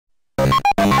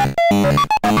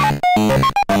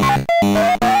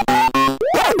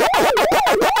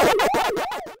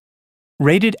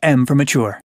Rated M for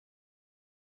mature.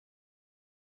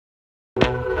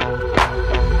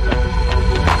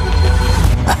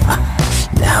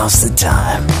 Now's the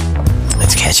time.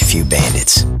 Let's catch a few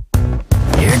bandits.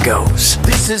 Here goes.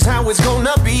 This is how it's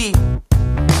gonna be.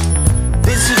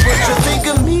 This is what you think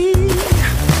of me.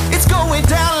 It's going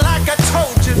down like I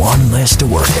told you. One less to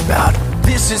worry about.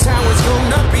 This is how it's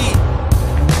gonna be.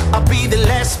 I'll be the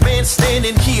last man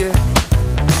standing here.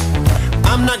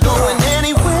 I'm not going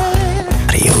anywhere.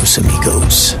 Adios,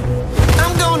 amigos.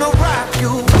 I'm gonna rock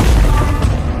you.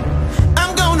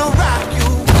 I'm gonna rock you.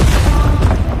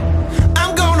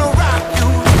 I'm gonna rock you.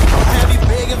 I'll have you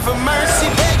begging for mercy,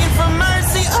 begging for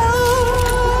mercy.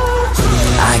 Oh,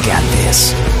 I got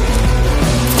this.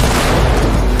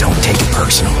 Don't take it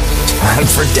personal. Time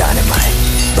for dynamite.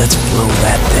 Let's blow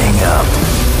that thing up.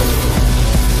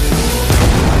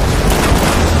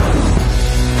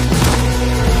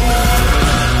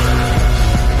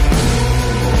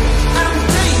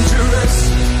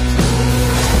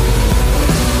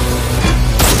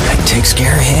 Takes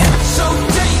care of him. so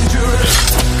dangerous.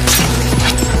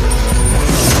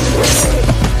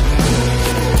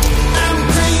 I'm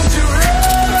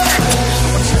dangerous.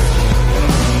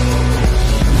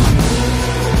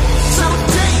 So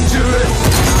dangerous.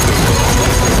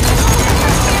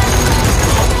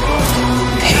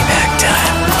 Payback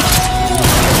time.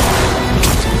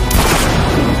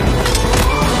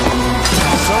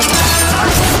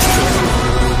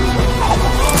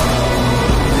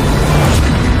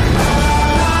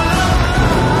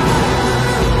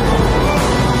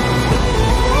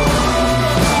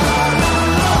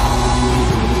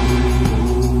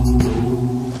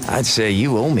 I'd say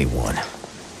you owe me one.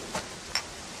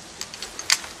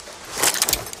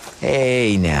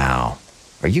 Hey now,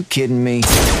 are you kidding me?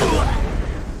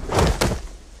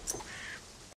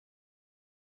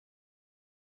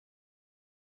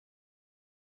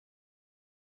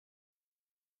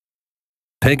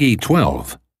 Peggy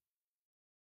 12.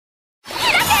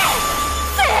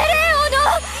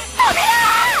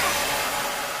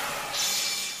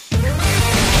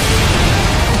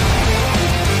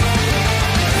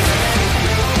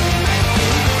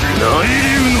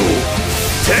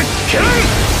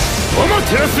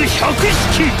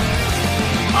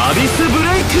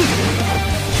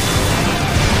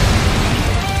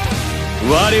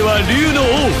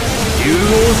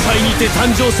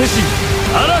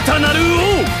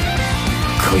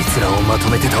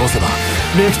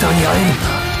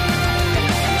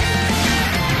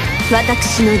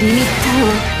私のリミッターを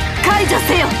解除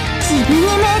せよ。自分に命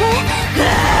令？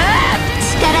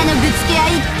力のぶつけ合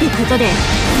いってことでいいのよ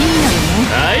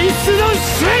ね。アイスの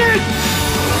シェル！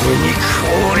に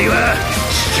氷は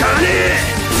効かねえ。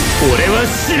俺は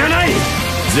知らない。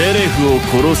ゼレフを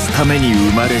殺すために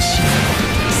生まれし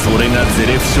それがゼ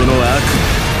レフ書の悪。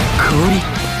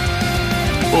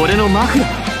氷？俺の枕？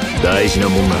大事な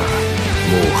もんな。もう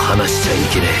話しちゃい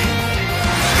けねえ。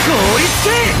氷つ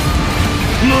け！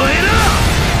燃えろ！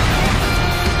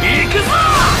行くぞ！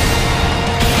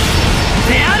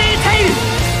フェアリーテイル！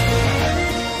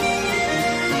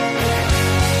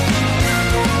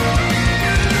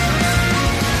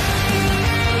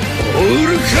オール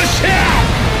クラッシャー！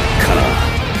カナ、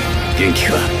元気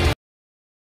か？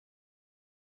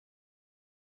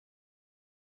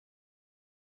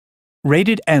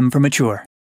 Rated M for mature.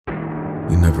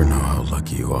 You never know how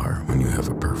lucky you are when you have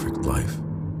a perfect life.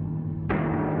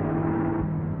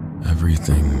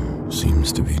 Everything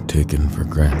seems to be taken for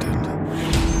granted.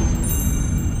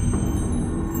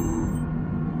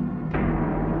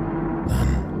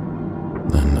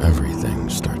 Then everything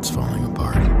starts falling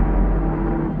apart.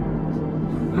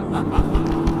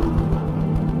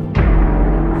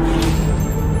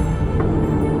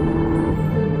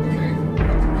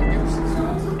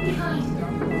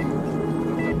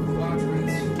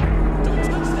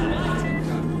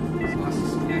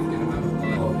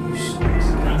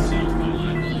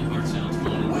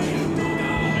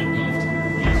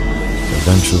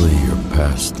 Eventually, your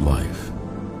past life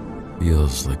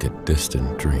feels like a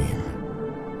distant dream,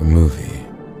 a movie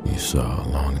you saw a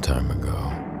long time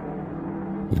ago.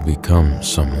 You become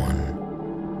someone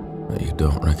that you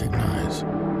don't recognize.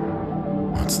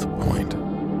 What's the point?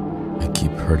 I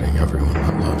keep hurting everyone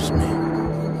that loves me.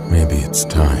 Maybe it's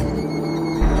time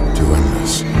to end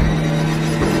this.